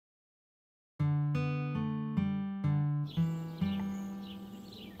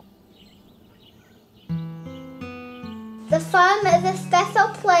The farm is a special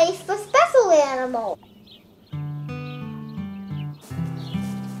place for special animals.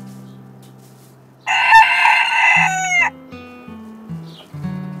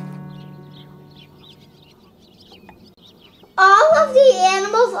 All of the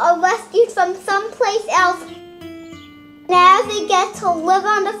animals are rescued from someplace else. Now they get to live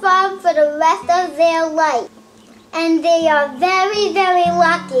on the farm for the rest of their life. And they are very, very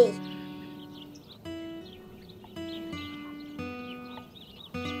lucky.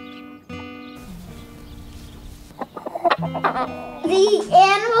 The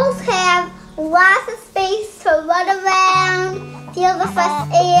animals have lots of space to run around, feel the fresh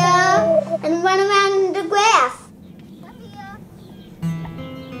air, and run around in the grass.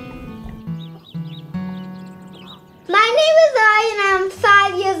 My name is Ari and I'm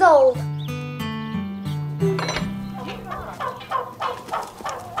 5 years old.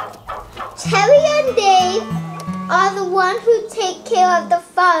 Terry and Dave are the ones who take care of the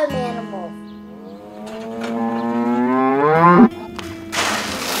farm animals.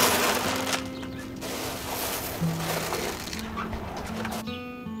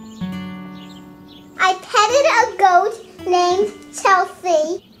 I petted a goat named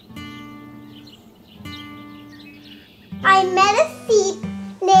Chelsea. I met a sheep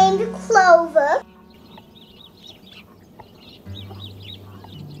named Clover.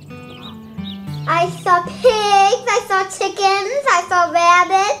 I saw pigs, I saw chickens, I saw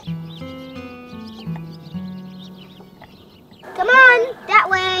rabbits. Come on, that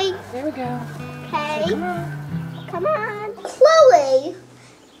way. There we go. Okay. So come on. Chloe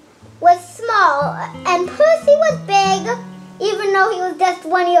was small and Percy was big, even though he was just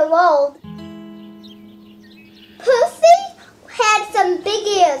 1 year old. Percy had some big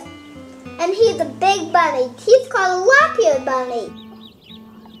ears, and he's a big bunny. He's called a lop-eared bunny.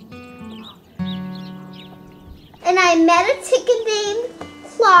 And I met a chicken named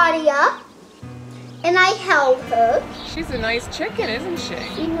Claudia, and I held her. She's a nice chicken, isn't she?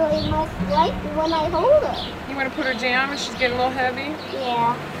 She really must like me when I hold her. You want to put her down when she's getting a little heavy?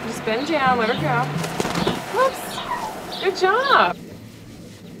 Yeah. Just bend down, let her go. Whoops. Good job.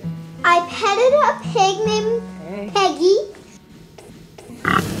 I petted a pig named Peggy.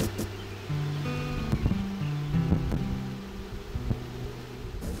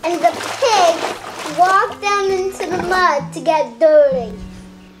 And the pig walked down into the mud to get dirty.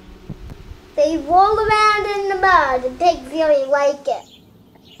 They roll around in the mud. The pigs really like it.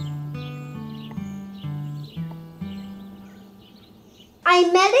 I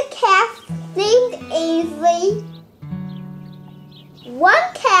met a calf named Ainsley.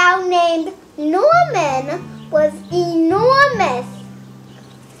 One cow named Norman was enormous.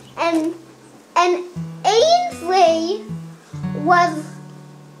 And Ainsley was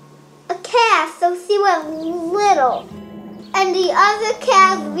a calf, so she was little. And the other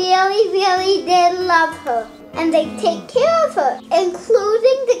cows really, really did love her. And they take care of her,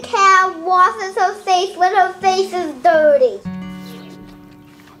 including the cow washes her face when her face is dirty.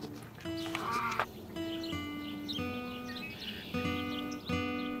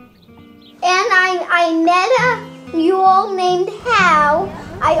 And I met a mule named Hal.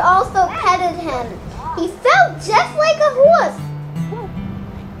 I also petted him. He felt just like a horse.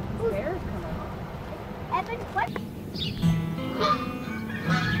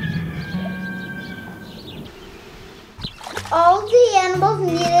 All the animals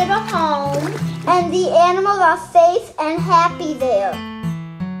needed a home, and the animals are safe and happy there.